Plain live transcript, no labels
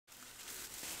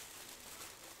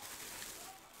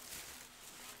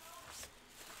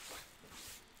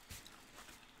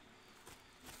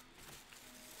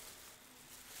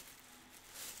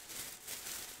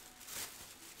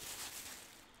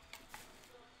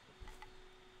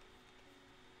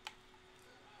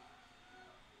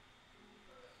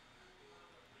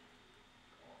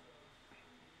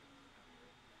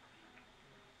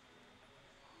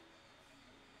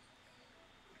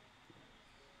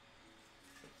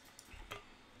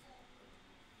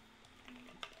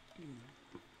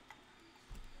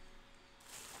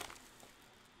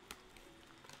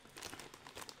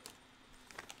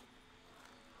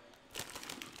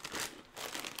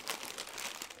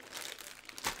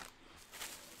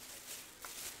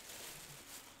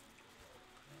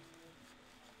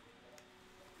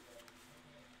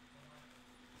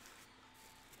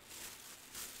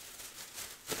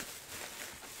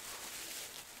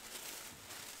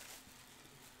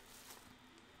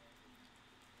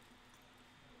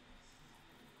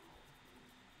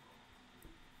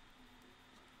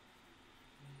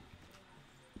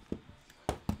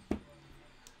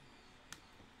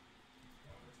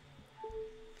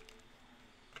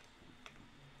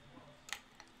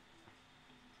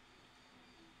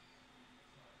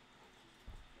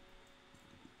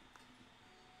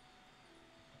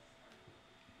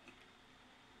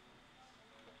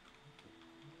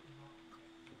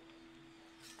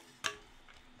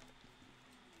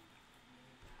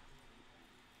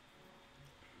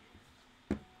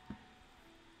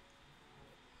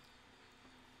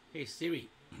Hey Siri,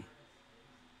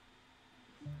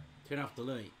 turn off the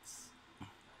lights.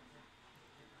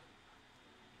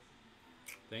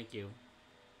 Thank you.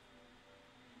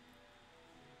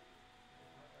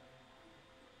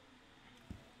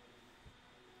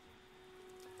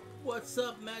 What's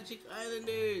up, Magic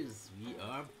Islanders? We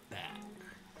are back.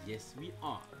 Yes, we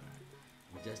are.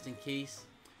 And just in case,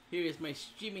 here is my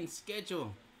streaming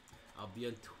schedule. I'll be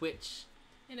on Twitch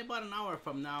in about an hour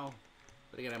from now.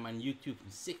 But again, I'm on YouTube from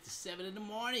 6 to 7 in the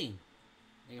morning.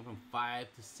 And from 5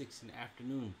 to 6 in the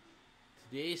afternoon.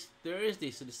 Today is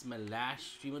Thursday, so this is my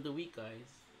last stream of the week, guys.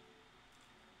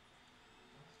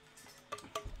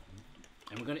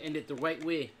 And we're going to end it the right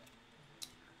way.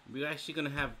 We're actually going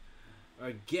to have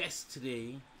our guest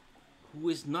today, who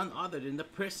is none other than the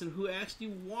person who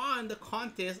actually won the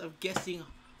contest of guessing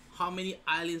how many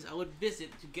islands I would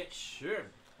visit to get Sherb.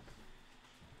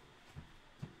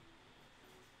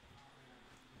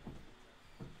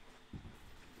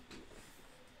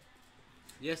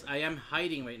 Yes, I am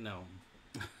hiding right now.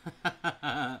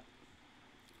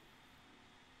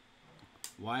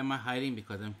 Why am I hiding?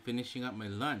 Because I'm finishing up my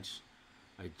lunch.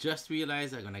 I just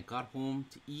realized that when I got home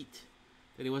to eat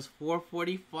that it was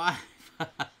 4:45.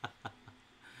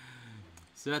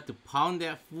 So I had to pound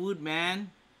that food,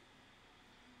 man.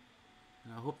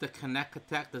 And I hope the connect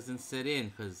attack doesn't set in,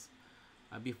 because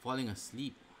I'll be falling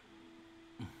asleep.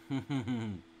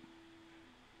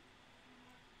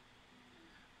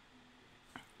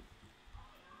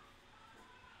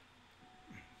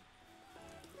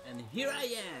 And here I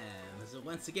am. So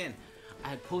once again, I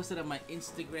had posted on my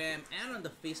Instagram and on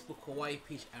the Facebook Hawaii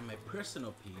page and my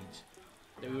personal page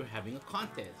that we were having a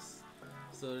contest.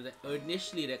 So that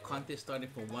initially that contest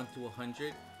started from 1 to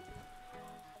 100.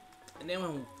 And then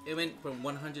when it went from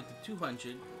 100 to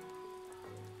 200.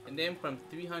 And then from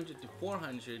 300 to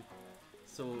 400.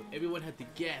 So everyone had to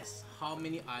guess how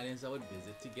many islands I would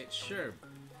visit to get Sherb.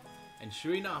 And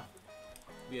sure enough,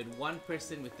 we had one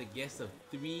person with a guess of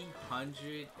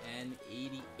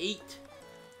 388.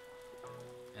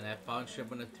 And I found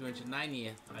Sherb on the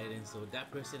 290th island, so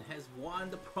that person has won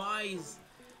the prize.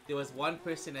 There was one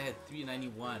person that had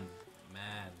 391.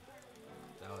 Man,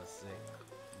 that was sick.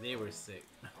 They were sick.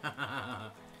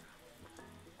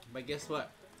 But guess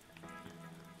what?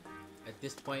 At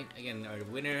this point, again, our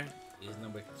winner is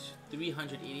number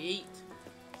 388.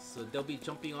 So they'll be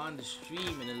jumping on the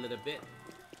stream in a little bit.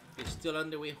 They're still on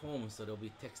their way home, so they'll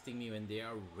be texting me when they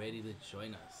are ready to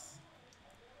join us.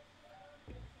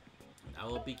 I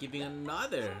will be giving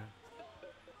another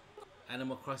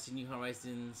Animal Crossing New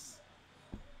Horizons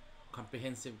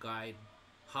comprehensive guide.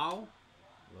 How?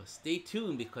 Well, stay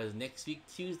tuned, because next week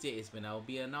Tuesday is when I'll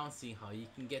be announcing how you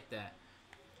can get that.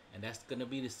 And that's gonna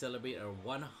be to celebrate our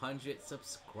 100th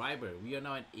subscriber. We are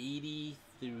now at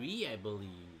 83, I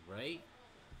believe, right?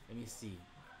 Let me see.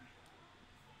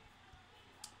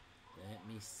 Let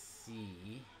me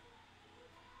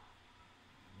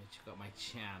check out my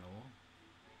channel.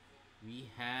 We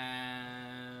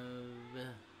have...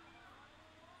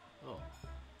 Oh,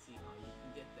 see how you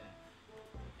can get that.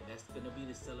 And that's gonna be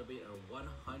to celebrate our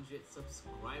 100th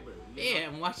subscriber. Yeah,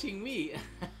 I'm watching me.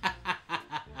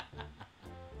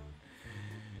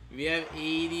 We have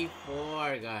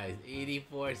 84, guys.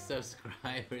 84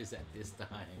 subscribers at this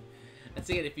time. And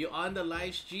again, if you're on the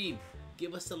live stream,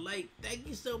 give us a like. Thank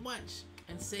you so much.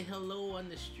 And say hello on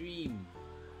the stream.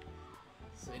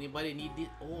 So anybody need this?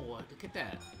 Oh, look at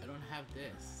that. I don't have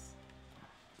this.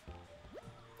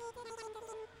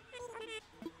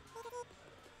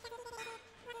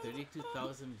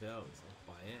 $32,000 bells. I'll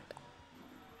buy it.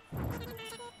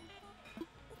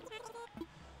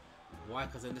 Why?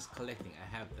 Because I'm just collecting. I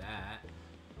have that.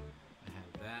 I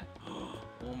have that.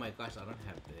 Oh my gosh, I don't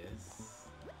have this.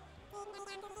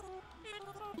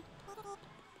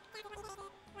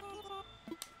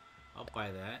 I'll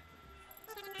buy that.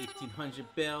 1,800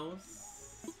 bells.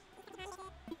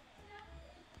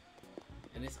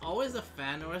 And it's always a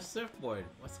fan or a surfboard.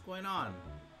 What's going on?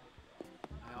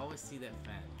 I always see that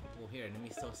fan. Oh, here, let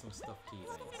me sell some stuff to you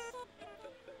guys.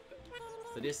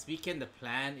 So this weekend the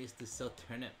plan is to sell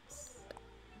turnips.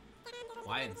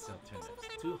 Buy and sell turnips.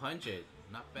 200,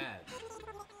 not bad.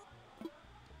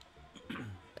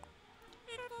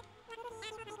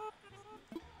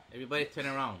 Everybody turn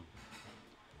around.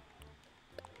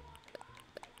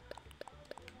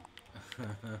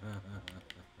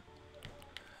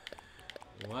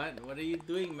 What? What are you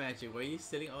doing, Magic? Why are you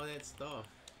selling all that stuff?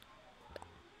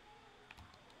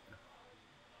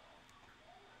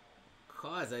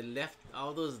 Cause I left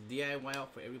all those DIY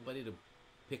out for everybody to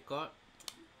pick up,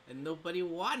 and nobody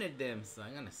wanted them, so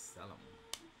I'm gonna sell them.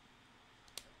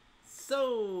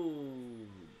 So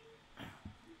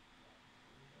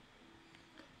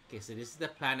Okay, so this is the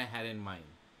plan I had in mind.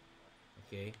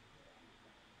 Okay.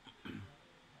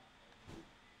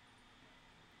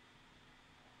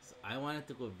 So I wanted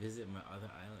to go visit my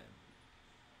other island.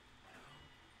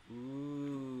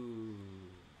 Ooh.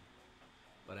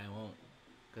 But I won't.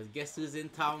 Because guess who's in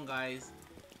town, guys?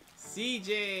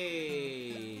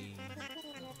 CJ!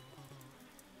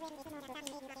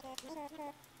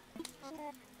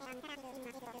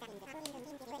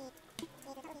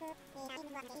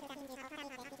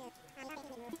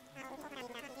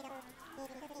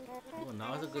 Oh,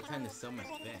 now is a good time to sell my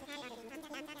fish.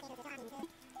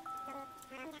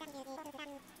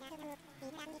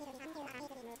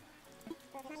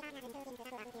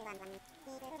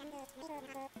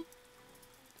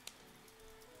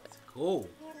 Let's go!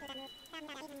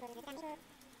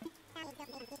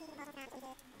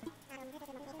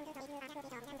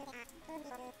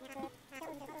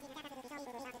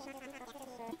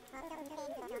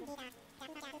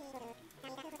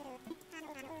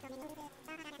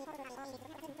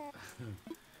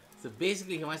 So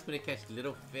basically he wants me to catch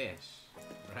little fish,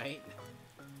 right?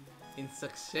 In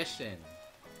succession.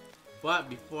 But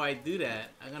before I do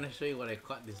that, I'm gonna show you what I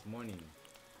caught this morning.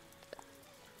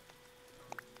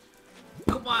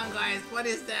 Come on guys, what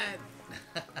is that?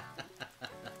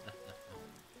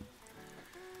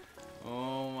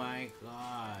 Oh my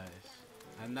gosh.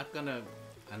 I'm not gonna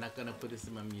put this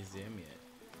in my museum yet.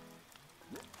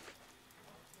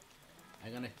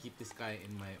 I'm gonna keep this guy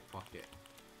in my pocket.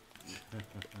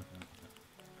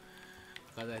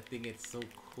 Because I think it's so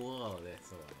cool,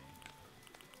 that's why.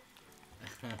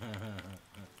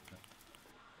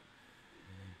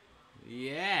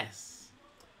 Yes!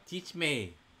 Teach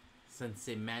me,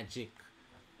 Sensei Magic.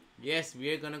 Yes,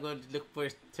 we are gonna go look for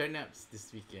turnips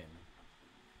this weekend.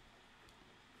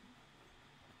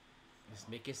 Just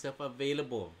make yourself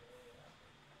available.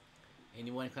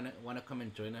 Anyone wanna come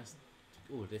and join us?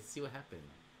 Oh, let's see what happened.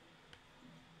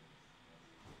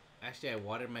 Actually, I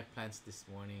watered my plants this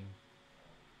morning.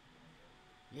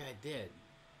 Yeah, I did.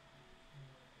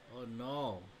 Oh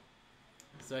no.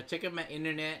 So I checked out my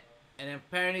internet and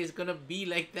apparently it's gonna be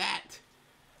like that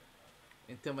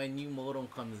until my new modem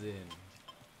comes in.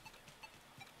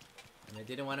 And I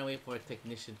didn't want to wait for a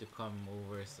technician to come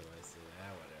over, so I said,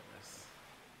 whatever.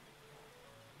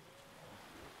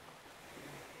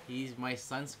 He's my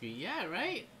sunscreen. Yeah,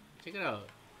 right? Check it out.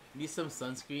 Need some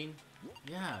sunscreen?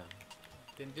 Yeah.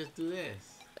 Then just do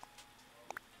this.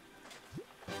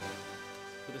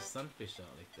 Put a sunfish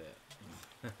out like that.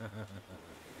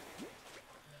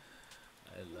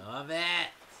 I love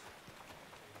it!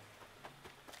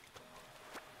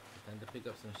 Time to pick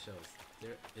up some shells.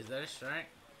 There, is that a shark?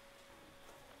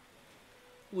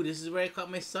 Ooh, this is where I caught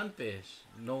my sunfish.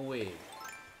 No way.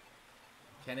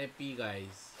 Can it be,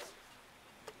 guys?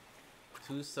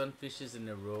 2 sunfishes in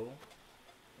a row.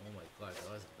 Oh my god,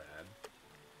 that was bad.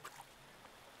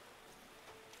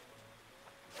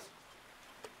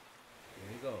 Here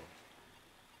we go.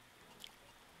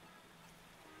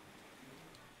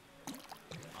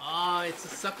 Oh, it's a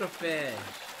sucker fish.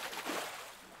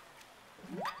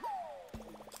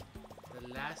 The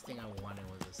last thing I wanted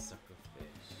was a sucker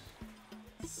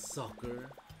fish. Sucker.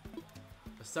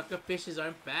 The sucker fishes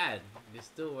aren't bad. They're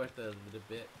still worth a little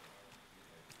bit.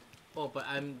 Oh, but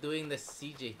I'm doing the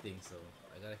CJ thing, so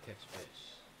I gotta catch fish.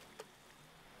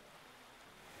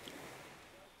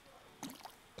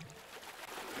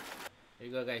 Here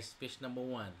you go, guys. Fish number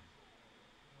 1.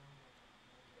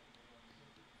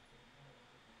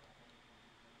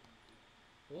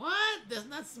 What? That's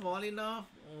not small enough?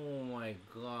 Oh my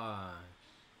gosh.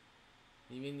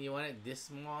 You mean you want it this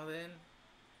small then?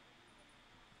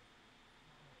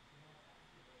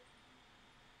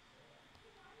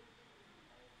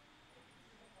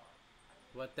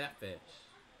 What that fish?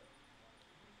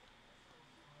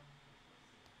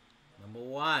 Number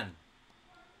 1.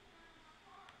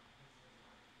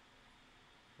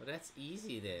 Well, that's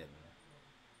easy then.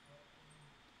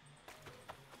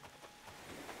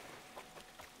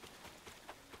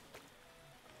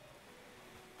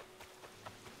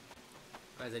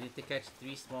 Guys, I need to catch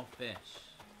 3 small fish.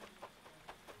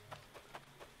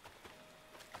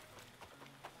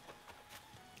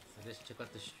 So let's check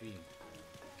out the stream.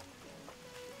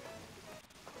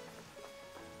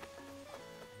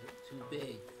 Too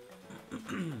big.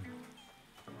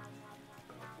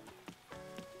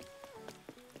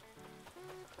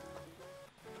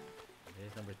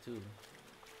 There's number 2.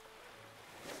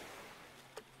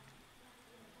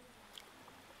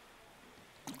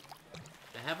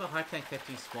 I have a hard time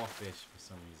catching small fish for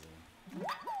some reason.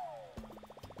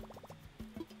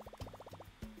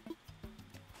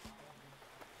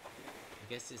 I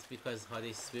guess it's because how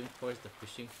they swim towards the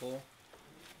fishing pole.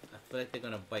 I feel like they're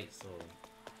gonna bite, so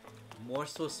more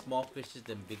so small fishes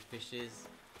than big fishes.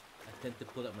 I tend to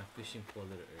pull up my fishing pole a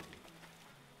little early.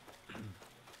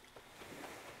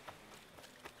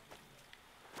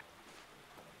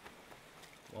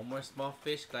 One more small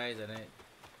fish, guys, and what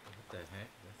the heck?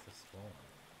 That's a small one.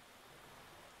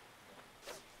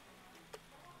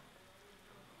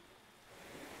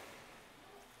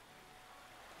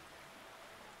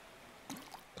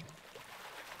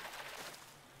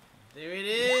 There it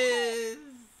is!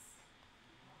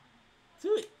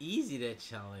 Too easy, that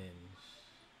challenge.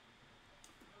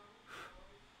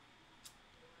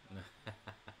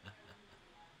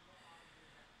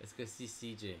 Let's go see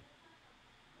CJ.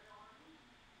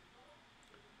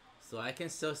 So I can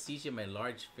sell CJ my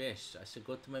large fish. I should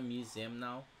go to my museum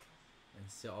now and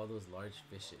sell all those large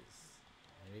fishes.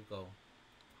 There we go.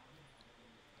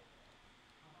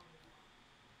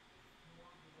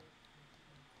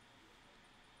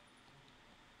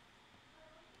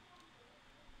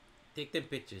 Take them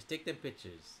pictures. Take them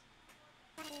pictures.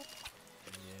 Yeah.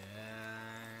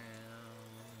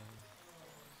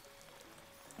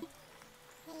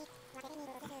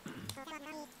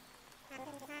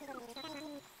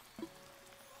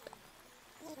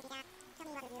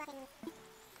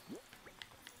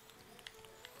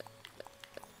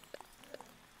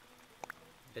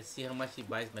 Let's see how much he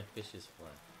buys my fishes for.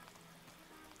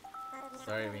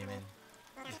 Sorry, Raymond.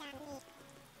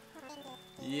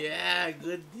 Yeah,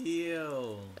 good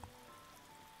deal.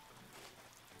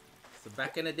 So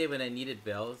back in the day when I needed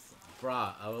bells,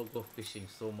 brah, I would go fishing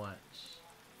so much.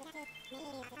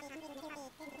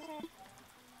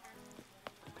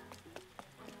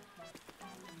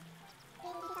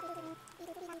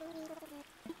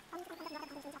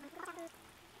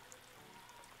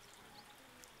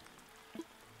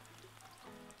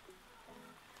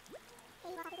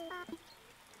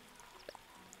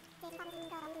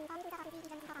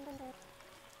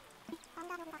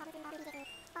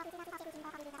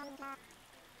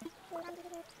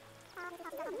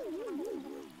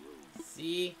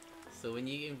 See? So when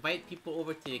you invite people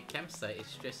over to your campsite, it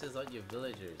stresses out your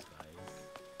villagers, guys.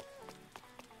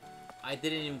 I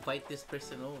didn't invite this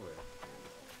person over.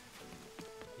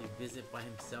 He visit by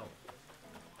himself.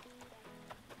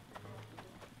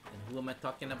 And who am I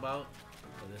talking about?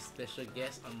 Well, the special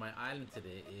guest on my island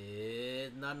today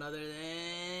is none other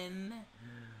than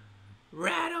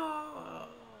Rattle!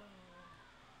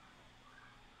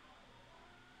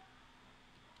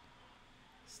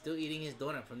 Still eating his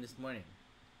donut from this morning.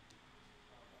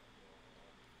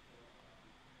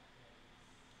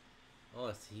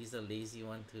 Oh, so he's a lazy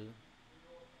one too.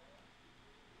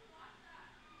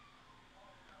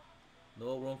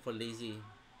 No room for lazy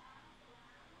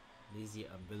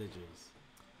villagers.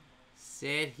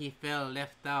 Said he felt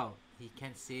left out. He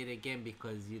can't say it again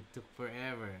because you took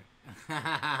forever.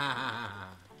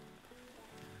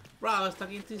 Bro, I was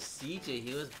talking to CJ.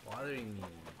 He was bothering me.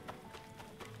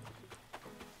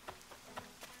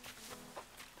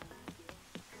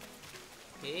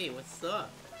 Hey, what's up?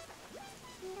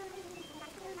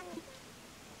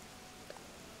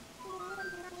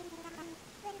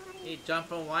 Hey, John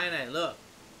from Wynite, look.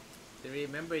 They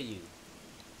remember you.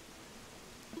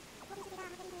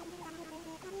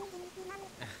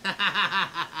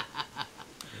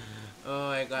 Oh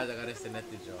my god, I gotta send that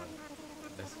to John.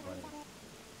 That's funny.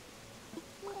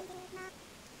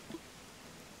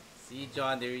 See,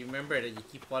 John, they remember that you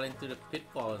keep falling through the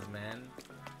pitfalls, man.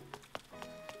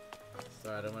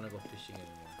 Sorry, I don't want to go fishing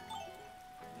anymore.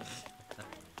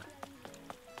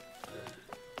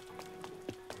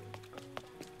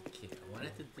 Okay, I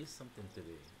wanted to do something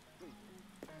today.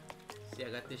 See, I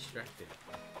got distracted.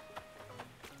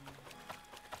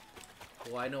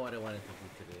 Oh, I know what I wanted to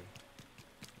do today.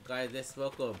 Guys, let's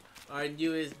welcome our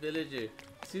newest villager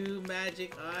to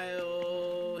Magic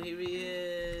Isle. Here he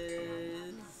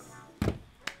is.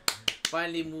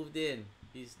 Finally moved in.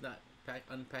 He's not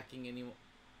unpacking anymore.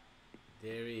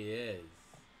 There he is.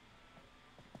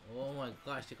 Oh my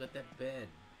gosh, look at that bed.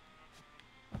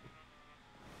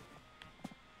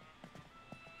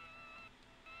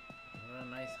 What a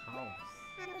nice house.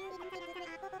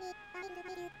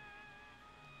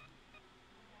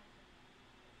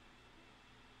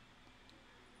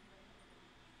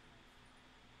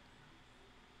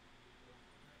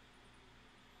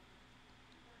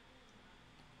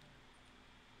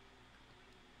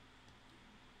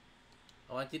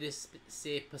 I want you to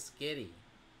say Paschetti.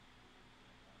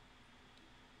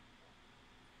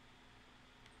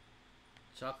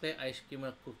 Chocolate, ice cream,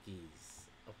 or cookies?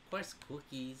 Of course,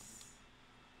 cookies.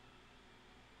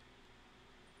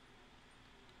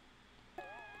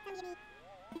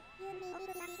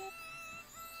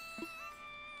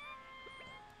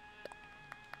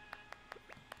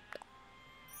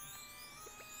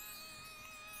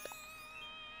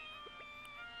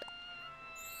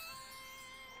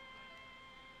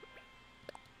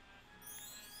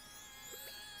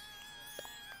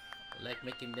 I like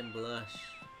making them blush.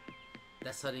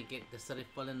 That's how they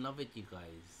fall in love with you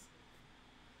guys.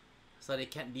 So they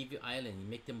can't leave your island. You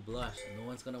make them blush. No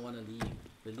one's gonna wanna leave.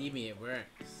 Believe me, it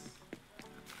works.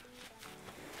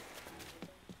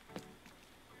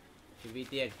 Every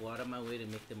day I go out of my way to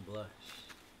make them blush.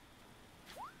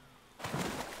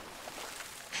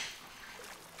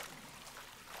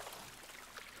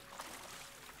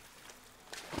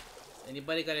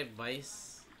 Anybody got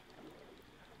advice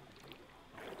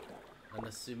on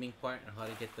the swimming part and how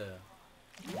to get the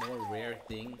more rare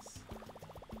things?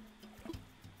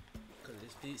 Because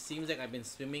it seems like I've been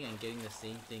swimming and getting the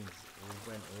same things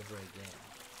over and over again.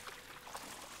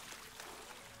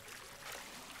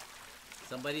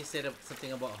 Somebody said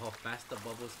something about how fast the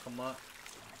bubbles come up.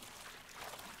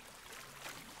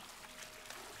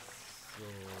 So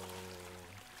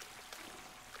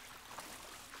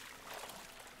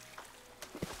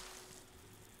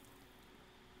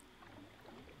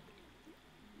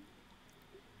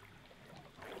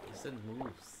listen,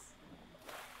 moves.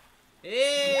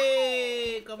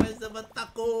 Hey, comienza a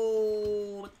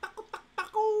taco, taco,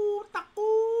 taco, taco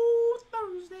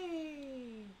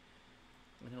Thursday.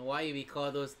 In Hawaii, we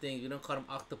call those things. We don't call them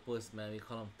octopus, man. We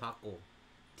call them taco.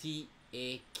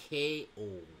 T-A-K-O.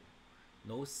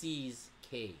 No C's,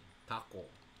 K. Taco.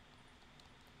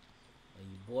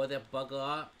 And you boil that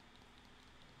bugger up.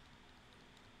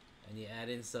 And you add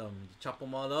in some, you chop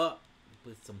them all up. You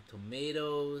put some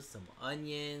tomatoes, some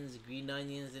onions, green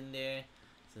onions in there.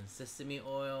 Some sesame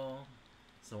oil.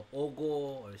 Some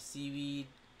ogo or seaweed.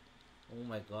 Oh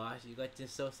my gosh, you got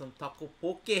yourself some taco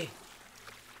poke. It's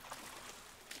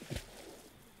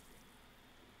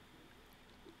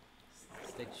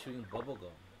like chewing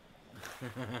bubblegum.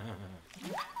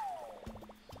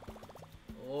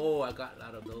 Oh, I got a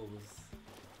lot of those.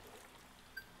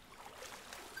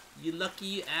 You lucky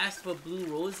you asked for blue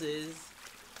roses.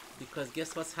 Because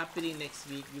guess what's happening next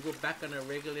week? We go back on our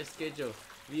regular schedule.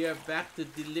 We are back to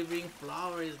delivering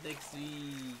flowers next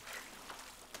week.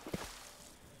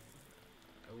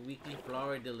 Our weekly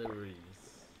flower deliveries.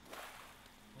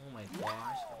 Oh my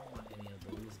gosh, I don't want any of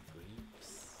those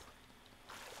grapes.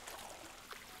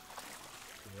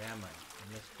 Where am I? How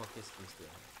much pocket space do I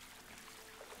have?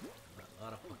 A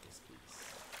lot of pocket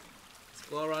space. Let's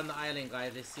go around the island,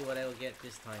 guys. Let's see what I will get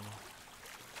this time.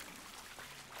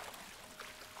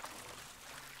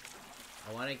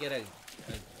 I want to get a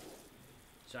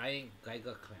giant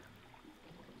Geiger clam.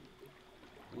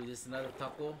 Ooh, this is another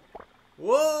taco.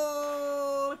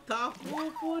 Whoa!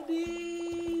 Taco for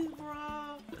these,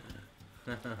 bro!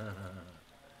 When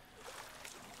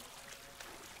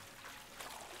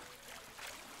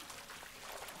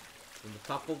the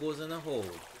taco goes in a hole,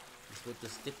 he's going to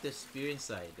stick the spear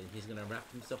inside, and he's gonna wrap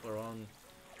himself around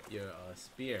your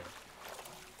spear.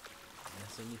 And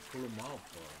that's when you pull him out,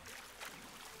 bro.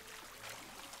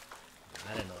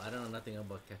 I don't know. I don't know nothing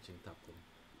about catching taco.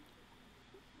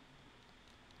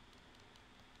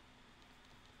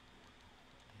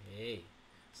 Hey,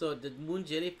 so the moon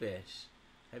jellyfish.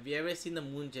 Have you ever seen the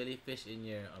moon jellyfish in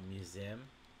your museum?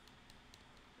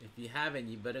 If you haven't,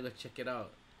 you better go check it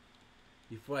out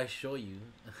before I show you.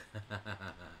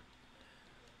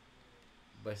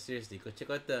 But seriously, go check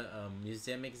out the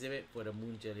museum exhibit for the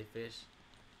moon jellyfish.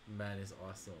 Man, it's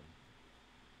awesome.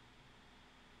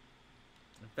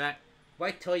 In fact,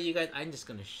 why tell you guys? I'm just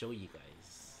gonna show you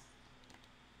guys.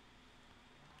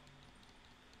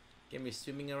 Get me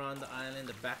swimming around the island,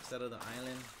 the backside of the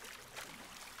island.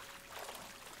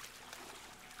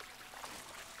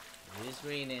 It is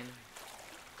raining.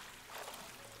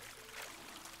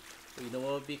 But you know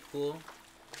what would be cool?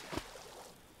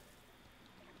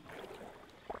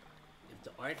 If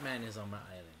the art man is on my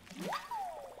island.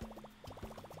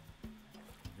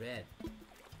 Red.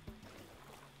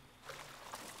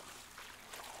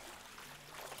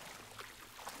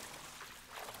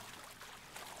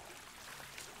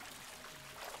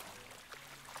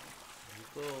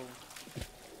 Go.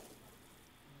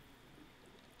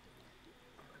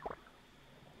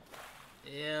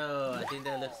 Ew, I think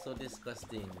that looks so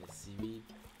disgusting. The seaweed.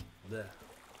 Blech.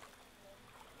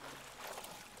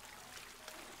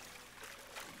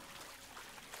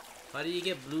 How do you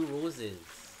get blue roses?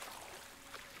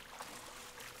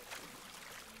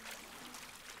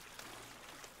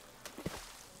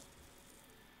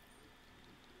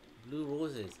 Blue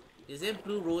roses. Isn't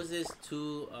blue roses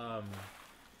two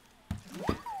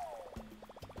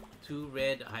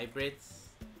red hybrids?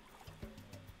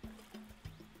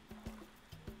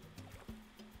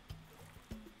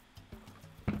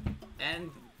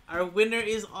 And our winner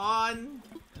is on.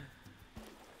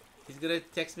 He's gonna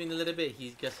text me in a little bit.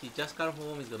 He just got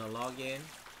home. He's gonna log in.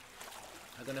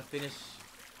 I'm gonna finish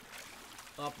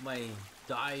up my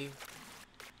dive.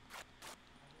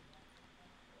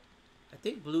 I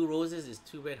think blue roses is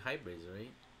 2 red hybrids, right?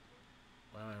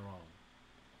 Or am I wrong?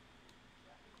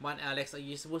 Come on, Alex. Are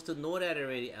you supposed to know that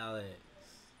already, Alex?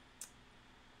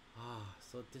 Ah,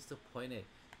 so disappointed.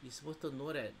 You're supposed to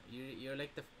know that. You're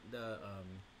like the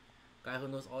guy who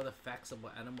knows all the facts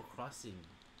about Animal Crossing.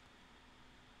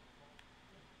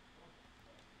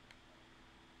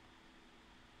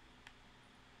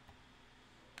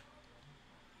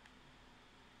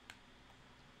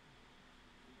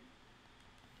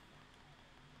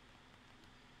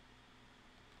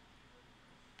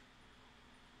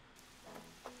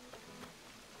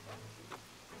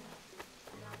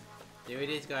 There it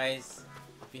is, guys.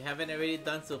 If you haven't already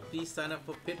done so, please sign up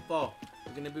for Pitfall.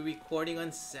 We're gonna be recording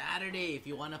on Saturday. If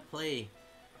you wanna play,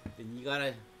 then you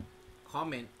gotta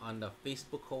comment on the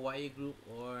Facebook Hawaii group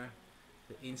or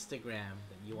the Instagram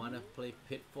that you wanna play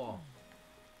Pitfall,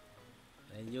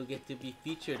 and you'll get to be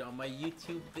featured on my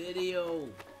YouTube video.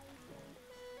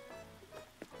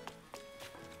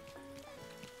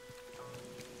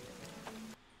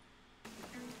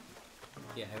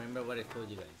 Yeah, I remember what I told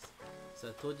you guys. So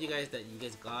I told you guys that you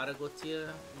guys gotta go to your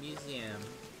museum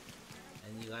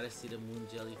and you gotta see the moon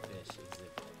jellyfish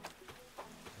exhibit.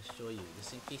 I'll show you,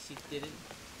 just in case you didn't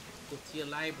go to your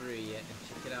library yet and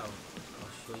check it out. I'll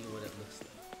show you what it looks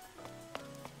like.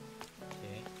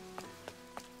 Okay.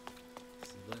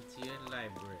 So you go into your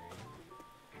library.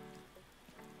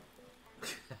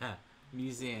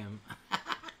 Museum.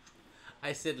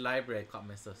 I said library, I caught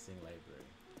myself saying library.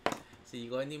 So you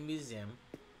go in the museum.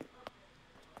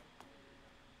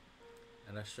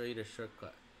 And I'll show you the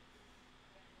shortcut.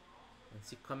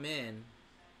 Once you come in,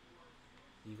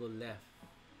 you go left.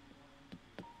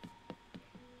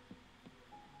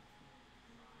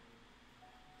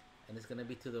 And it's gonna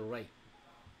be to the right.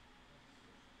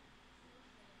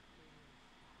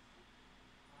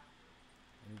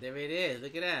 And there it is,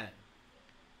 look at that.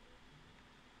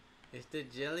 It's the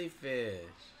jellyfish.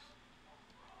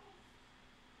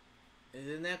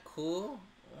 Isn't that cool?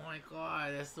 Oh my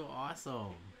god, that's so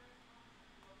awesome.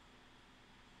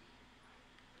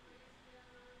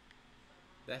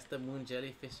 That's the moon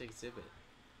jellyfish exhibit.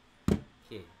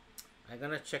 Okay, I'm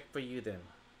gonna check for you then.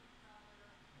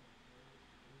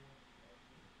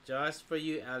 Just for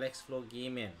you, Alex Flow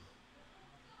Gaming.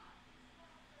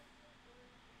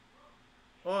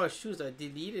 Oh shoot, I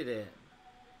deleted it.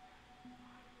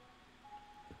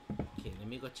 Okay, let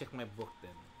me go check my book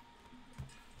then.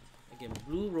 Again,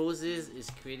 blue roses is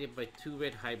created by 2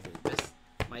 red hybrids. That's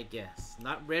my guess.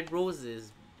 Not red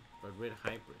roses, but red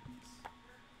hybrids.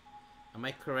 Am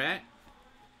I correct?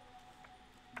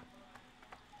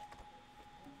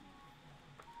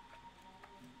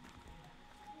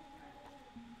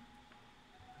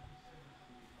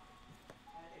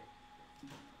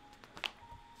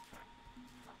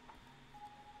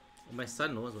 Oh, my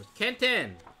son knows what.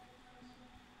 Kenton!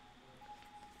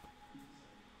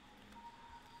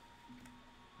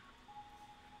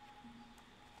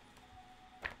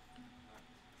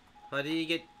 How do you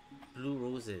get blue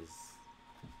roses?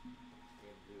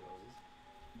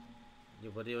 Yeah,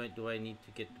 what do I need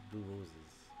to get the blue roses?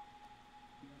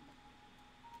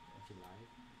 In July?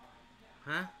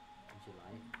 Huh? In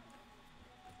July?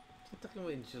 What talking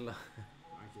about in July?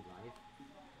 Aren't you live?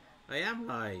 I am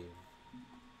live.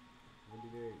 What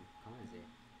did your comments say?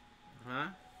 Huh?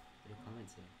 What did your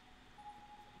comments say?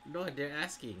 No, they're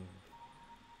asking.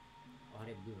 Oh, how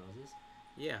do you have blue roses?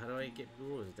 Yeah, how do I get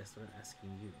blue roses? That's what I'm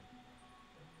asking you.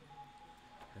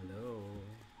 Hello?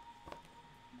 I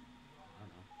don't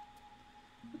know.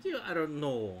 What do you? I don't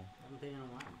know. I'm playing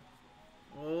online.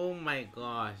 Oh my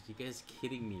gosh, you guys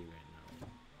kidding me right now.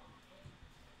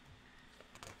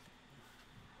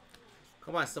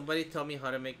 Come on, somebody tell me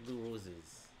how to make blue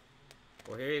roses.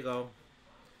 Oh, here you go.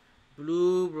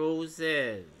 Blue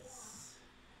roses.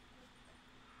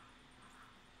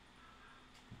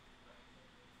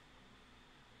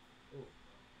 Oh.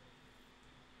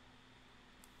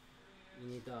 You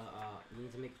need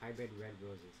to make hybrid red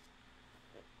roses.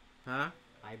 Huh?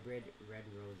 Hybrid red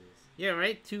roses. Yeah,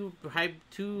 right? Two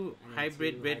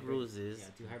hybrid red roses.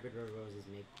 Yeah, 2 hybrid red roses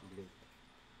make blue.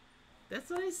 That's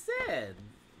what I said.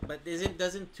 But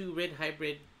doesn't 2 red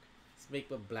hybrids make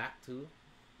a black too?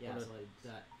 Yeah, so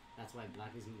that's why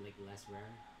black is like less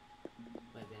rare,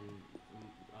 but then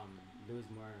blue is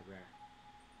more rare.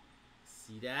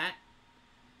 See that?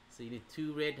 So you need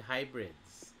 2 red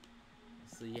hybrids.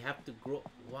 So you have to grow.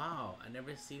 Wow, I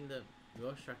never seen the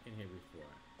grow shark in here before.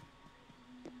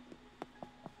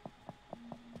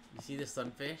 You see the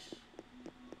sunfish?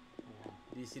 Yeah.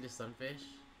 Do you see the sunfish?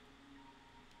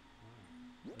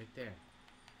 Yeah. Right there.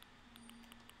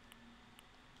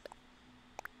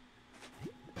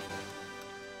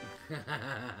 Oh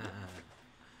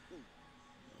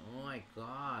my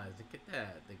god, look at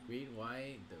that. The great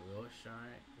white, the real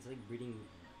shark. It's like breeding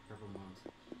purple moms.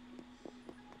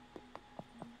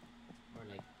 Or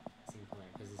like same color,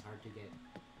 because it's hard to get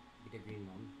a green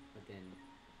mom, but then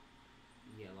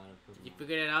you get a lot of purple. You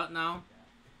figured it out now?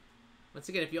 Once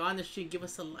again, if you're on the stream, give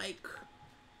us a like.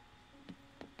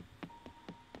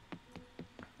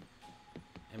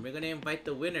 And we're gonna invite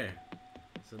the winner.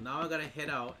 So now I gotta head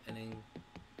out and then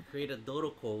create a dodo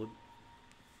code.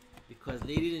 Because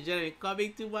ladies and gentlemen,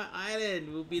 coming to my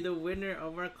island will be the winner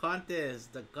of our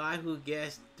contest. The guy who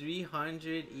guessed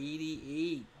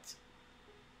 388.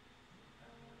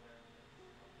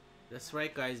 That's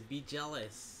right guys, be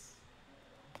jealous.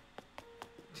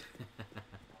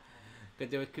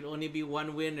 Because there could only be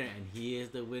one winner and he is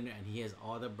the winner and he has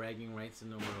all the bragging rights in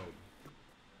the world.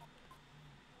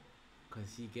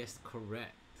 Because he guessed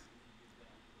correct.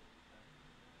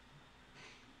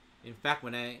 In fact,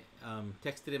 when I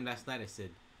texted him last night, I said,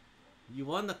 "You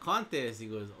won the contest." He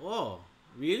goes, "Oh,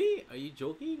 really? Are you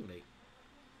joking?" Like,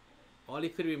 all he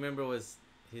could remember was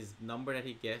his number that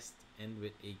he guessed end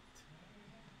with 8.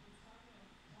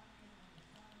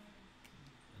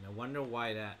 And I wonder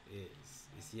why that is.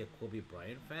 Is he a Kobe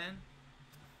Bryant fan?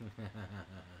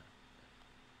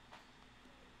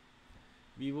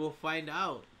 We will find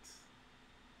out.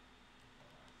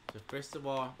 So first of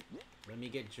all, let me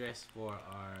get dressed for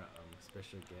our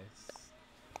special guest.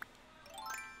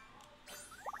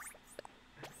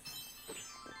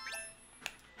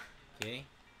 Okay.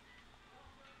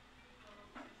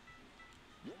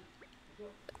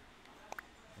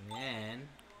 And then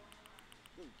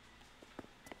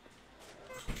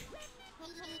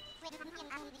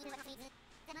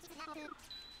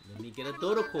let me get a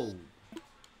dodo code.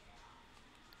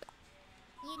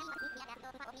 Hold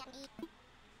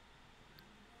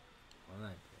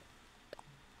on.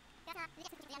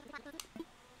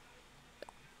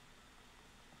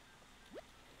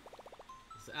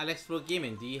 So Alex Pro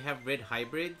Gaming, do you have red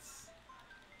hybrids?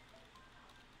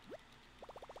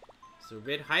 So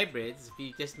red hybrids, if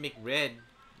you just make red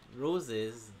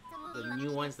roses, the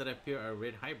new ones that appear are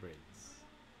red hybrids.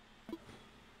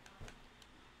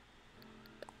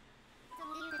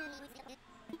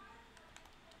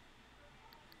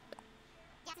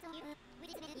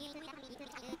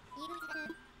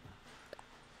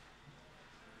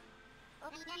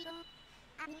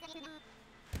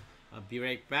 I'll be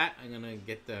right back. I'm gonna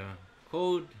get the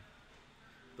code.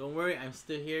 Don't worry, I'm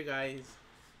still here, guys.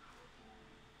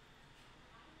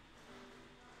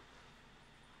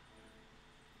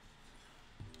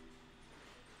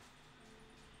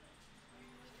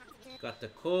 Got the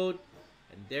code,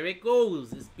 and there it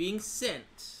goes. It's being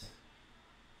sent.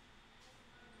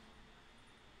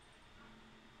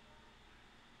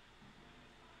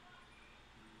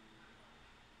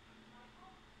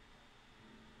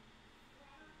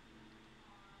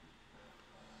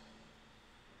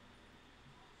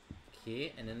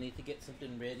 Okay, and then I need to get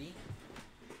something ready.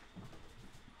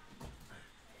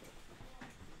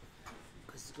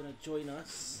 Because he's gonna join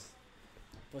us.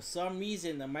 For some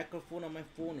reason, the microphone on my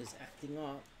phone is acting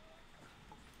up.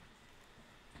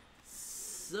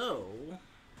 So,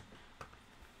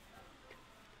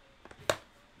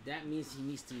 that means he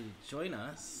needs to join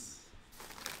us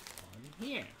on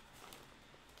here.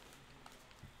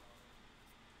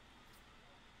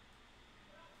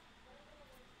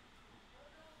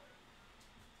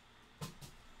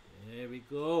 There we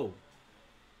go.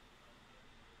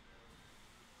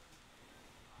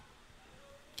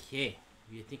 Okay,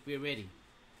 we think we're ready.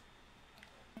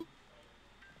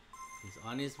 He's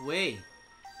on his way.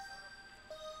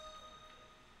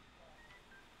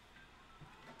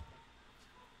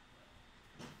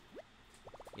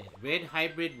 Yeah, red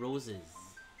hybrid roses.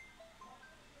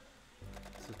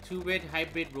 So 2 red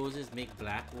hybrid roses make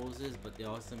black roses, but they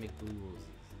also make blue roses.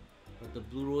 But the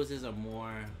blue roses are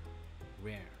more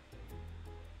rare.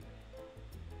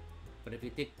 But if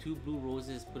you take 2 blue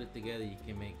roses, put it together, you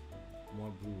can make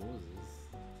more blue roses.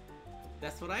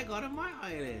 That's what I got on my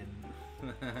island.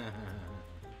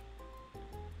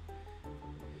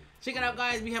 Check it out,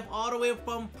 guys. We have all the way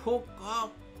from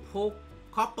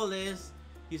Pocopolis.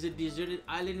 He's a deserted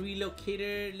island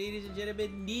relocator. Ladies and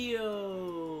gentlemen,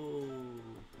 Neo.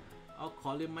 I'll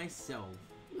call him myself.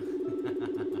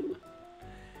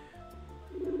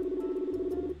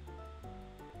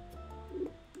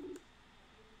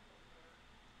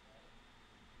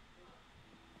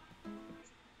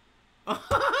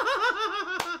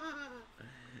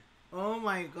 Oh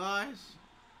my gosh.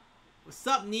 What's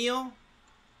up, Neo?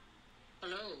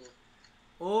 Hello.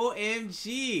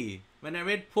 OMG. When I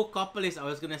read Pocopolis, I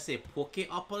was gonna say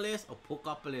Pokeopolis or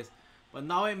Pocopolis. But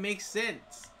now it makes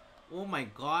sense. Oh my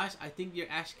gosh, I think you're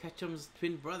Ash Ketchum's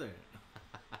twin brother.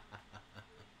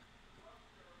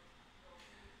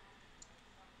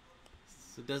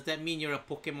 So does that mean you're a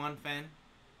Pokemon fan?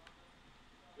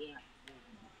 Yeah.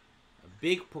 A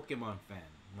big Pokemon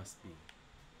fan, must be.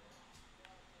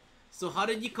 So how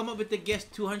did you come up with the guess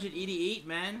 288,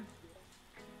 man?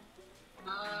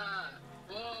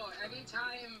 Well, every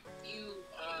time you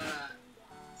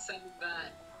said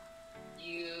that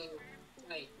you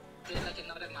like did like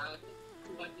another amount,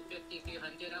 250,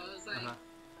 300, I was like,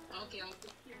 okay, I'll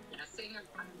just keep guessing a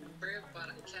number, but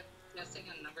I kept guessing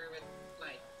a number with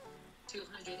like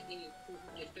 208,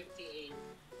 258,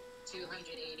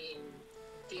 288,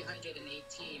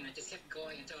 318. I just kept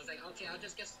going until I was like, okay, I'll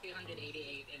just guess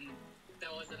 388, and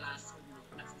that was the last one.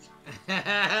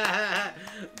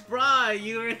 Bruh,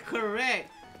 you were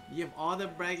correct. You have all the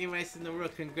bragging rights in the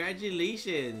world.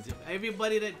 Congratulations.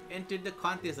 Everybody that entered the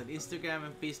contest on Instagram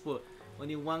and Facebook,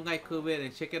 only one guy could win,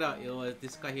 and check it out. It was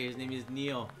this guy here. His name is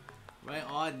Neo. Right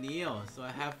on, Neo. So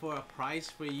I have for a prize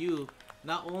for you.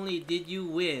 Not only did you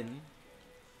win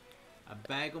a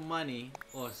bag of money.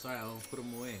 Oh, sorry, I'll put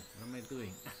them away. What am I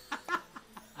doing?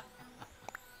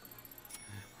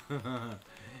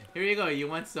 Here you go. You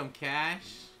want some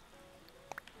cash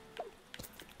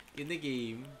in the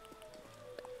game.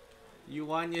 You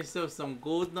want yourself some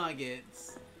gold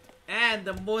nuggets. And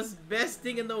the most best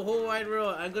thing in the whole wide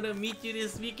world, I'm gonna meet you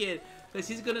this weekend because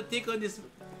he's gonna take on this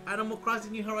Animal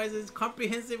Crossing New Horizons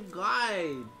comprehensive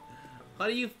guide. How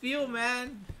do you feel,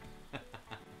 man? I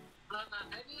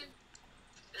mean,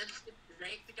 it's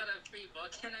great to get a free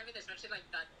book, and I mean, especially like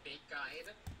that big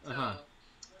guide. So,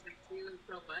 thank you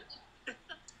so much.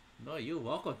 No, you're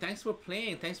welcome. Thanks for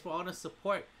playing. Thanks for all the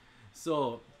support.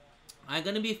 So, I'm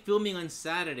gonna be filming on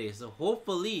Saturday. So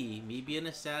hopefully, maybe on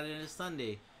a Saturday and a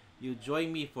Sunday, you'll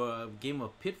join me for a game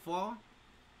of Pitfall.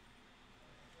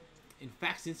 In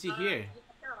fact, since you're here,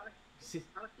 I'll see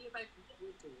if I can get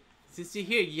you to. since you're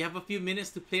here, you have a few minutes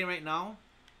to play right now.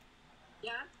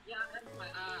 Yeah, I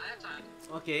have time.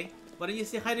 Okay. Why don't you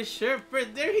say hi to Sherb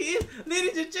first? There he is,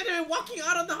 ladies and gentlemen, walking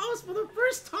out of the house for the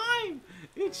first time.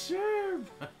 It's Sherb.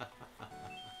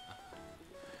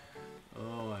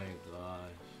 Oh my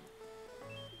gosh.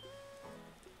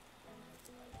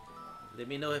 Let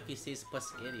me know if he says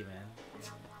Pasquetti, man.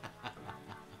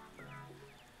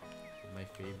 My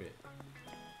favorite.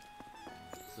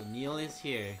 So Neil is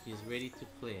here. He's ready to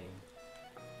play.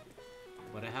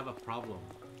 But I have a problem.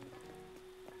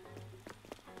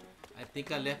 I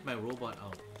think I left my robot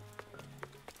out.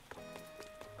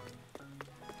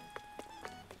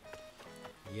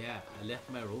 Yeah, I left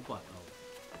my robot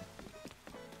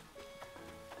out.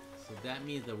 So that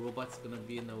means the robot's gonna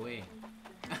be in the way.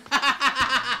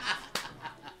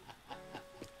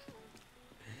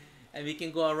 And we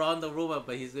can go around the robot,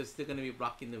 but he's still gonna be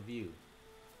blocking the view.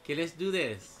 Okay, let's do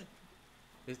this.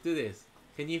 Let's do this.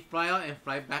 Can you fly out and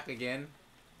fly back again?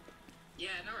 Yeah,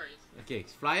 no worries. Okay,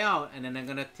 fly out, and then I'm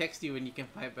gonna text you when you can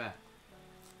fly back.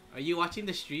 Are you watching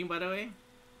the stream, by the way?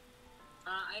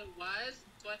 I was,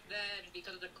 but then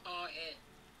because of the call, it.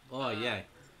 Oh yeah.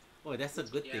 Oh, that's a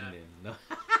good thing then. No.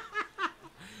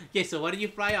 Okay, so why don't you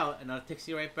fly out, and I'll text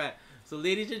you right back. So,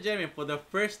 ladies and gentlemen, for the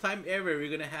first time ever,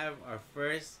 we're gonna have our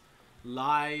first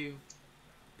live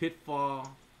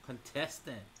Pitfall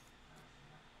contestant.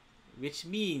 Which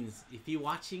means, if you're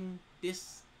watching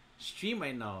this stream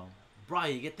right now, bro,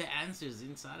 you get the answers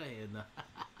inside of here.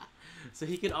 So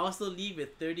he can also leave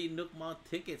with 30 Nook Mount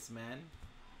tickets, man.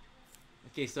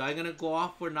 Okay, so I'm gonna go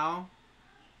off for now,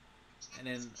 and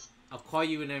then I'll call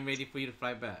you when I'm ready for you to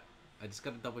fly back. I just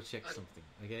gotta double check something,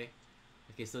 okay?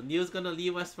 Okay, so Neil's gonna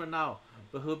leave us for now,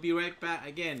 but he'll be right back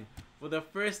again. For the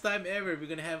first time ever, we're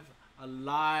gonna have a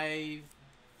live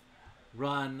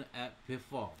run at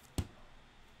Pitfall.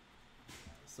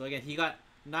 So again, he got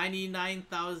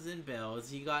 99,000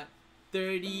 bells, he got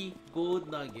 30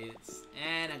 gold nuggets,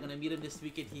 and I'm gonna meet him this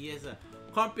weekend. He has a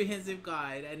comprehensive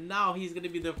guide, and now he's gonna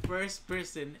be the first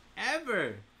person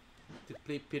ever to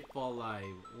play Pitfall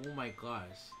live. Oh my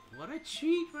gosh, what a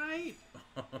treat, right?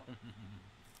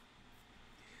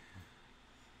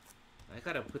 I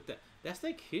gotta put that. That's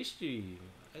like history.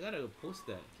 I gotta post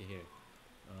that. Okay, here.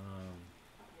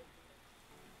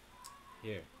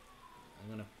 Here. I'm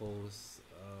gonna post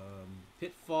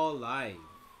Pitfall live.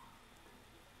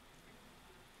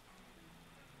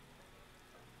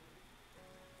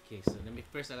 Okay, so let me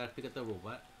first. I gotta pick up the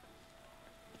robot.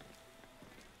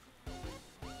 There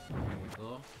we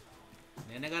go.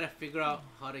 Then I gotta figure out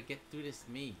how to get through this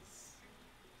maze.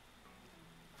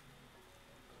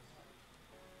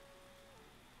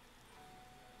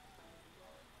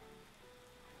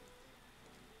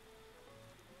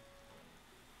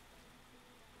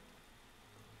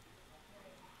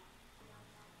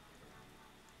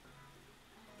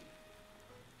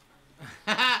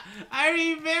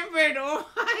 remembered. Oh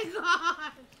my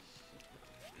gosh.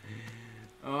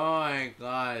 Oh my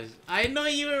gosh. I know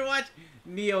you were watching.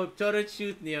 Neo, tell the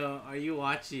truth, Neo. Are you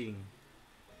watching?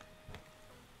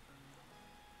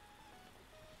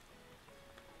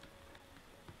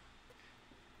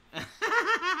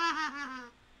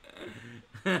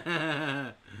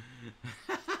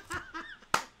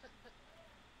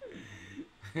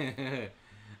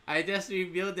 I just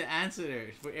revealed the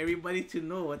answer for everybody to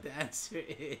know what the answer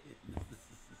is.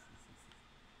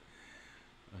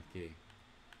 Okay.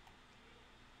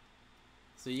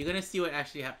 So you're gonna see what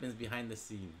actually happens behind the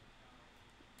scene.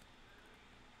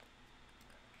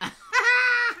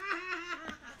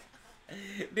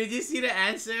 Did you see the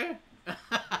answer?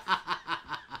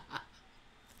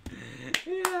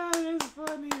 Yeah, that's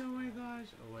funny. Oh my gosh.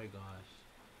 Oh my gosh.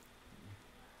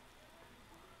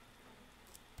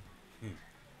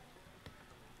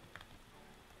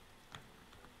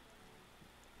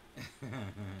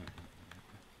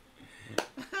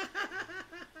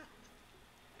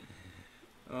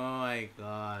 Oh my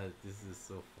god, this is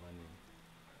so funny.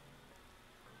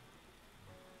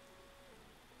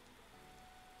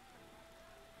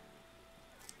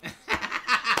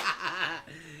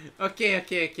 Okay.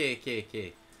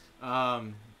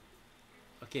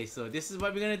 Okay, so this is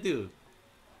what we're gonna do.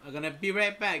 I'm gonna be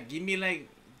right back. Give me like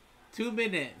 2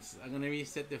 minutes. I'm gonna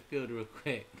reset the field real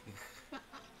quick.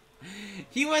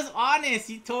 He was honest.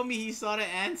 He told me he saw the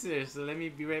answer. So let me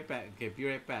be right back. Okay, be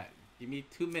right back. Give me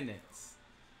 2 minutes.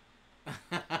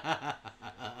 That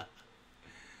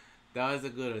was a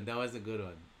good one. That was a good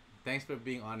one. Thanks for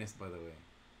being honest, by the way.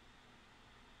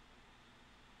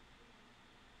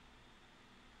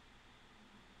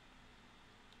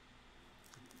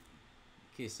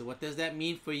 Okay, so what does that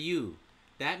mean for you?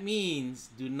 That means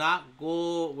do not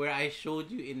go where I showed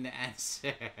you in the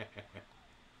answer.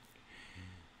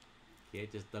 Okay,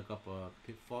 just dug up a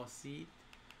pitfall seed.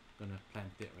 Gonna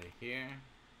plant it right here.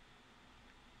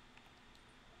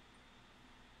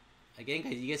 Again,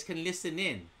 guys, you guys can listen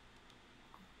in.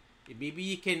 Maybe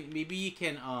you can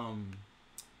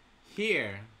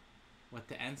hear what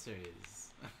the answer is.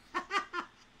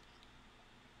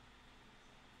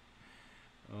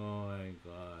 Oh my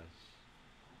gosh.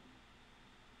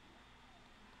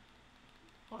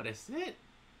 Oh, that's it.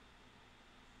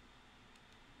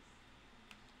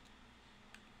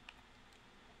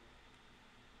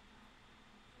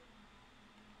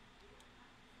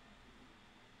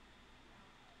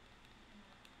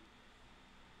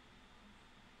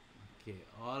 Okay,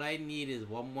 all I need is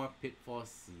one more pitfall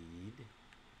seed.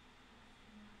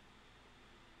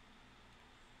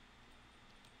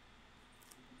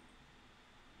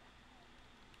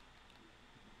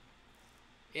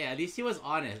 Yeah, at least he was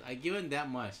honest. I give him that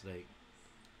much. Like,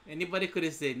 anybody could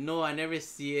have said, no, I never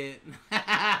see it.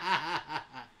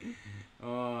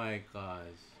 Oh my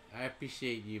gosh. I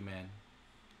appreciate you, man.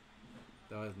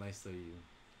 That was nice of you.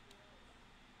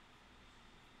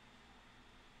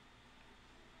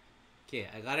 Okay,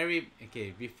 I gotta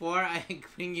okay, before I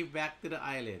bring you back to the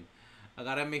island, I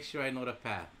gotta make sure I know the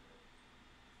path.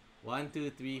 1, 2,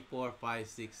 3, 4, 5,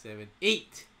 6, 7,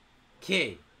 8.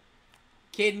 Okay.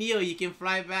 Okay, Neo, you can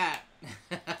fly back.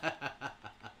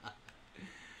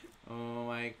 Oh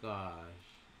my gosh.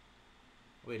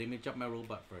 Wait, let me drop my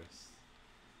robot first.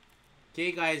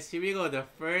 Okay, guys, here we go. The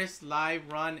first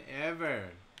live run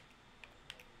ever.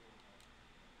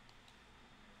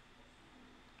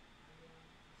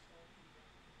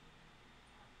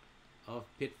 Of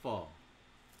Pitfall.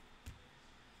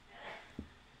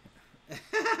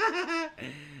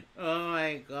 Oh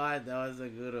my god, that was a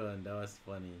good one. That was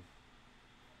funny.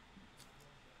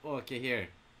 Oh, okay, here.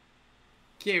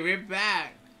 Okay, we're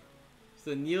back.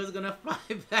 So Neil's gonna fly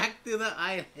back to the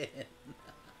island.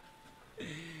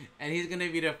 And he's gonna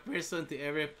be the first one to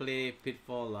ever play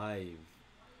Pitfall live.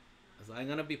 So I'm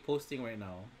gonna be posting right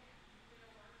now.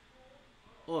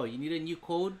 Oh, you need a new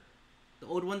code? The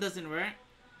old one doesn't work?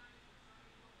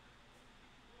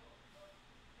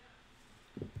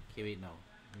 Okay, wait, no.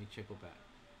 Let me trickle back.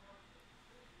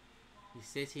 He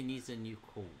says he needs a new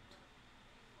code.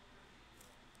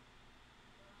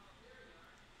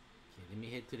 Okay, let me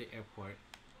head to the airport.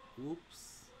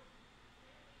 Oops.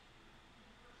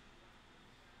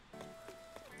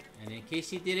 And in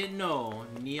case you didn't know,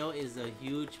 Neo is a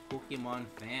huge Pokemon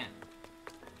fan.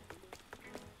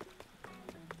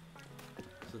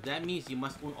 So that means you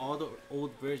must own all the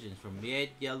old versions from red,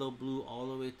 yellow, blue, all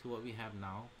the way to what we have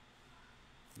now.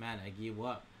 Man, I gave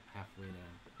up halfway there.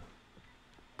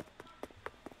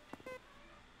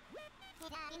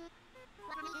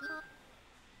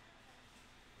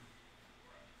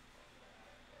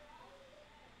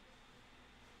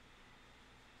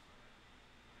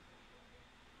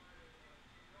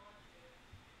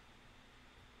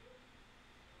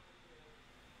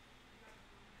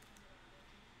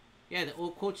 Yeah, the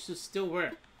old coach should still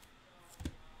work.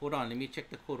 Hold on, let me check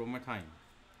the code one more time.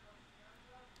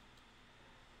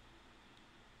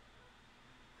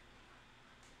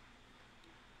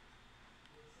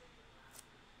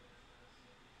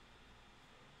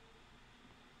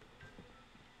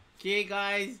 Okay,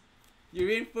 guys, you're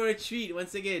in for a treat.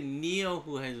 Once again, Neo,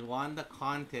 who has won the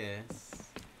contest,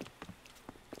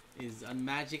 is on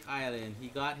Magic Island. He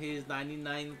got his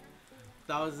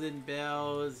 99,000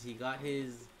 bells. He got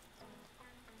his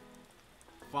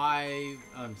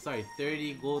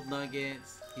 30 gold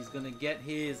nuggets. He's gonna get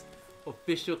his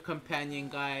official companion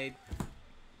guide.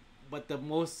 But the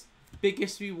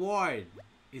biggest reward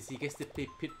is he gets to play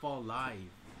Pitfall live.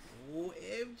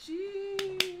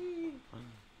 OMG!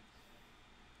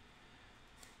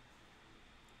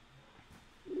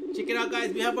 Check it out,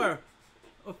 guys. We have our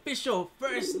official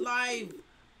first live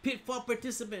Pitfall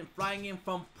participant flying in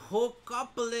from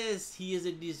Pocopolis. He is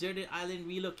a deserted island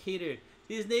relocator.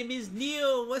 His name is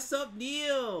Neil. What's up,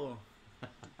 Neil?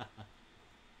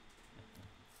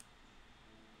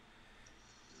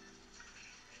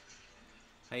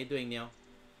 How you doing, Neil?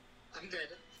 I'm good.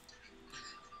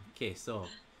 Okay, so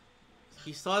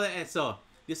he saw that, and so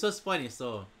this was funny.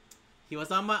 So he was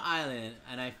on my island,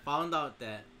 and I found out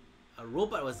that a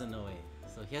robot was in the way.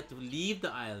 So he had to leave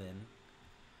the island,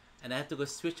 and I had to go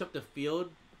switch up the field,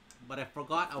 but I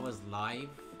forgot I was live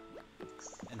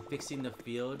and fixing the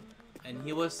field. And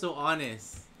he was so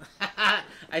honest.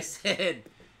 I said,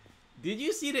 "Did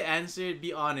you see the answer?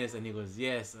 Be honest." And he goes,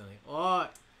 "Yes." I'm like, "Oh,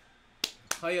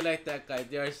 how you like that, guy?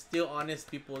 There are still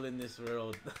honest people in this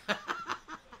world."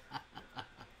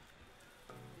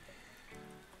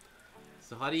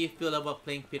 So how do you feel about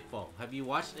playing Pitfall? Have you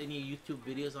watched any YouTube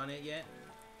videos on it yet?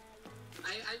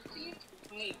 I've seen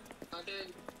like other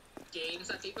games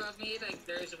that people have made. Like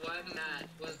there's one that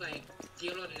was like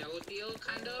deal or no deal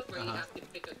kind of, where you have to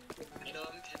pick a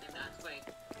item and then that's like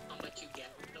how much you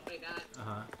get, stuff like that.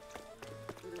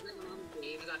 There's like a lot of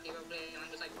games that people play, and I'm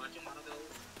just like watching one of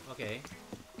those. Okay.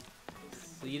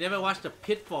 So you never watched the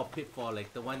Pitfall,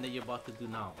 like the one that you're about to do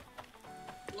now?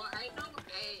 Well, I know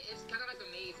it's kind of like a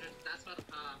maze. That's what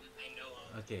I know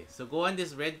of. Okay, so go on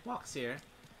this red box here.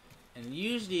 And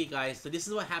usually, guys, so this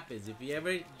is what happens. If you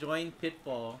ever join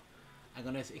Pitfall, I'm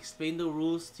going to explain the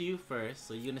rules to you first.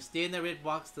 So you're going to stay in the red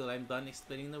box till I'm done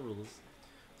explaining the rules.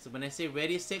 So when I say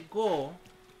ready, set, go,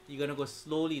 you're going to go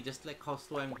slowly, just like how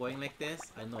slow I'm going like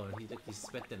this. I know, he's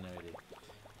sweating already.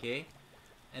 Okay?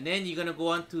 And then you're going to go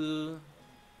on to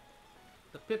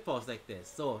the pitfalls like this.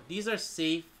 So these are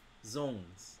safe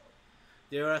zones.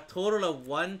 There are a total of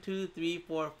 1, 2, 3,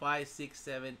 4, 5, 6,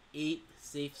 7, 8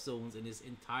 safe zones in this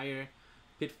entire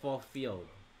pitfall field.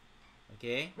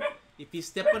 Okay? If you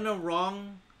step on the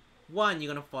wrong one,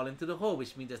 you're going to fall into the hole,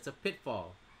 which means that's a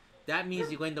pitfall. That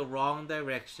means you're going the wrong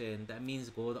direction. That means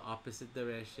go the opposite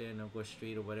direction or go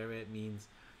straight or whatever it means.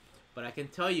 But I can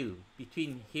tell you,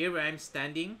 between here where I'm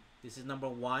standing, this is number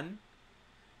 1.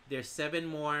 There's 7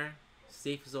 more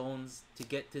safe zones to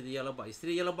get to the yellow box. You see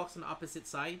the yellow box on the opposite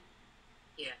side?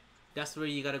 Yeah. That's where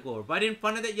you gotta go. Right in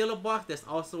front of that yellow box, there's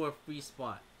also a free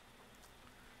spot.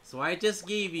 So I just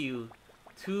gave you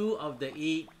 2 of the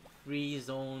 8 free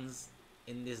zones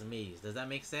in this maze. Does that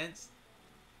make sense?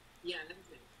 Yeah, that's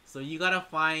it. So you gotta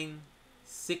find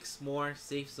 6 more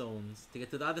safe zones to get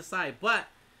to the other side. But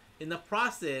in the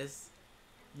process,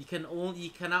 you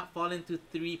cannot fall into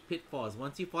 3 pitfalls.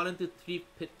 Once you fall into 3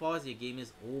 pitfalls, your game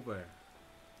is over.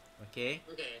 Okay?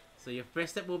 Okay. So your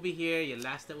first step will be here. Your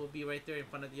last step will be right there in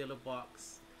front of the yellow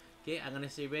box. Okay, I'm gonna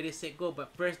say ready, set, go.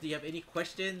 But first, do you have any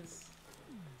questions?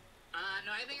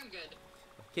 No, I think I'm good.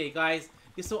 Okay, guys.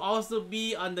 This will also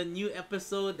be on the new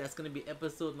episode. That's gonna be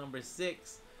episode number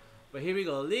 6. But here we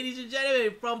go. Ladies and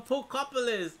gentlemen, from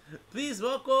Pocopolis, please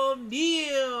welcome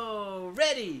Neil.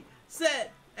 Ready,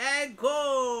 set, and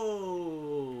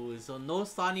go. So no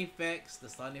sound effects. The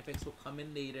sound effects will come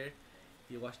in later if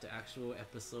you watch the actual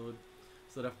episode.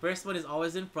 So the first one is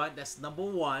always in front. That's number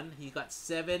 1. He got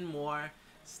 7 more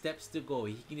steps to go.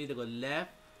 He can either go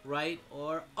left, right,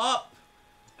 or up.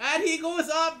 And he goes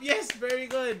up. Yes, very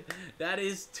good. That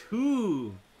is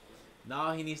 2.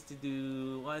 Now he needs to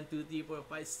do 1, 2, 3, 4,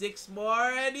 5, 6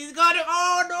 more. And he's got it.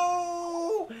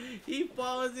 Oh, no. He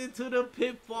falls into the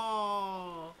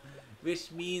pitfall.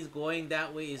 Which means going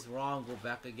that way is wrong. Go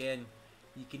back again.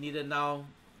 You can either now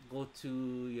go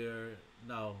to your...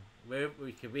 No. Where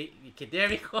we can wait, there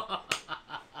we go.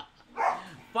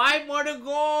 5 more to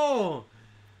go.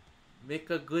 Make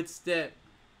a good step.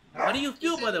 How do you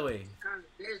feel, by the way?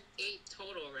 There's 8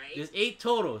 total, right? There's 8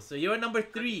 total. So you're number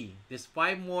 3. There's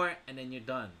 5 more, and then you're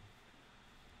done.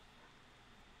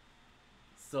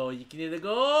 So you can either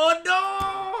go,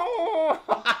 no!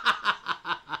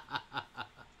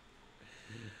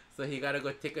 So he gotta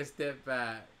go take a step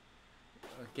back.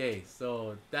 Okay,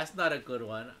 so that's not a good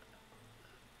one.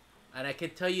 And I can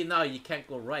tell you now, you can't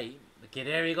go right. Okay,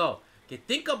 there we go. Okay,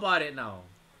 think about it now.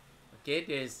 Okay,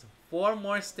 there's 4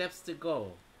 more steps to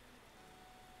go.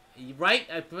 Right,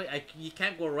 you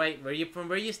can't go right. From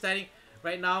where you're standing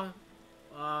right now?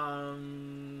 I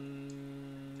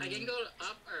can go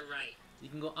up or right. You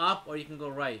can go up or you can go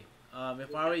right.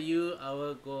 If I were you, I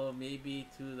would go maybe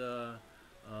to the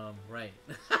right.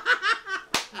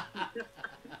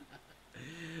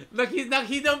 Look,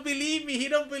 he don't believe me. He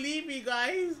don't believe me,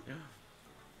 guys.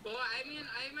 Well, I mean,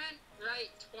 I meant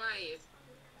right twice.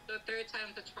 The third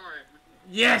time's a charm.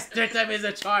 Yes, third time is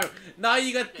a charm. Now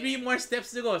you got 3 more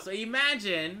steps to go. So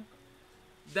imagine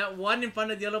that one in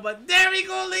front of the other, but there we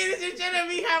go, ladies and gentlemen.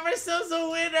 We have ourselves a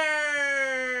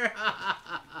winner.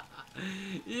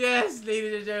 Yes,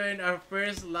 ladies and gentlemen, our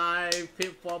first live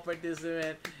Pitfall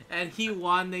participant, and he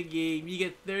won the game. You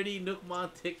get 30 Nook Mall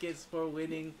tickets for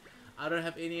winning. I don't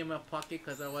have any in my pocket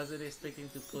because I wasn't expecting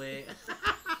to play.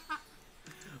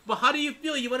 But how do you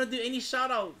feel? You want to do any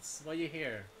shout-outs while you're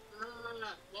here?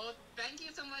 Well, thank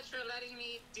you so much for letting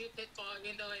me do Pitfall,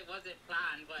 even though it wasn't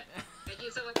planned. But thank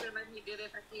you so much for letting me do this.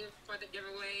 Thank you for the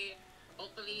giveaway.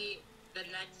 Hopefully, the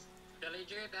next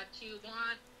villager that you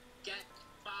want get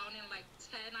found in like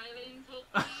 10 islands,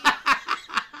 hopefully.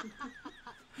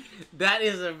 That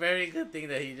is a very good thing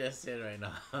that he just said right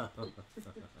now.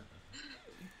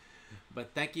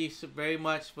 But thank you so very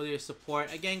much for your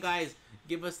support. Again, guys,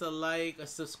 give us a like, a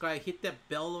subscribe, hit that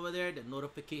bell over there, that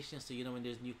notification, so you know when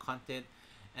there's new content.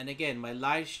 And again, my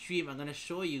live stream, I'm gonna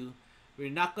show you. We're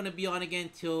not gonna be on again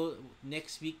till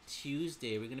next week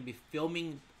Tuesday. We're gonna be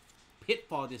filming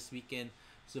Pitfall this weekend.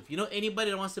 So if you know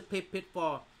anybody that wants to play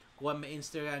Pitfall, go on my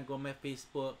Instagram, go on my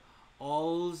Facebook.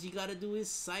 All you gotta do is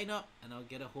sign up, and I'll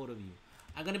get a hold of you.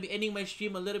 I'm gonna be ending my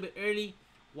stream a little bit early.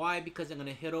 Why? Because I'm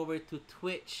gonna head over to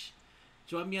Twitch.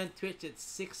 Join me on Twitch at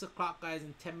 6 o'clock, guys,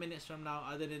 in 10 minutes from now.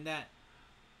 Other than that,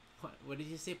 what did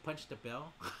you say? Punch the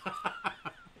bell?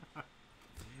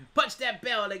 Punch that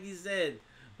bell, like he said.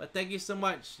 But thank you so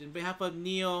much. On behalf of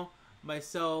Neo,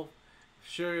 myself,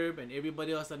 Sherb, and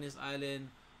everybody else on this island,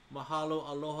 mahalo,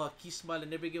 aloha, kismal,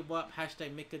 and never give up.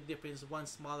 Hashtag make a difference, one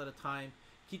smile at a time.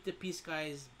 Keep the peace,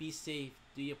 guys. Be safe.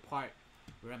 Do your part.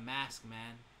 Wear a mask,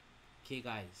 man. Okay,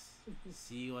 guys.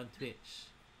 See you on Twitch.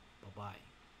 Bye-bye.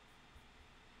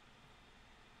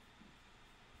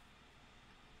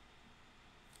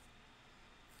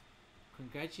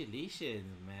 Congratulations,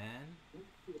 man.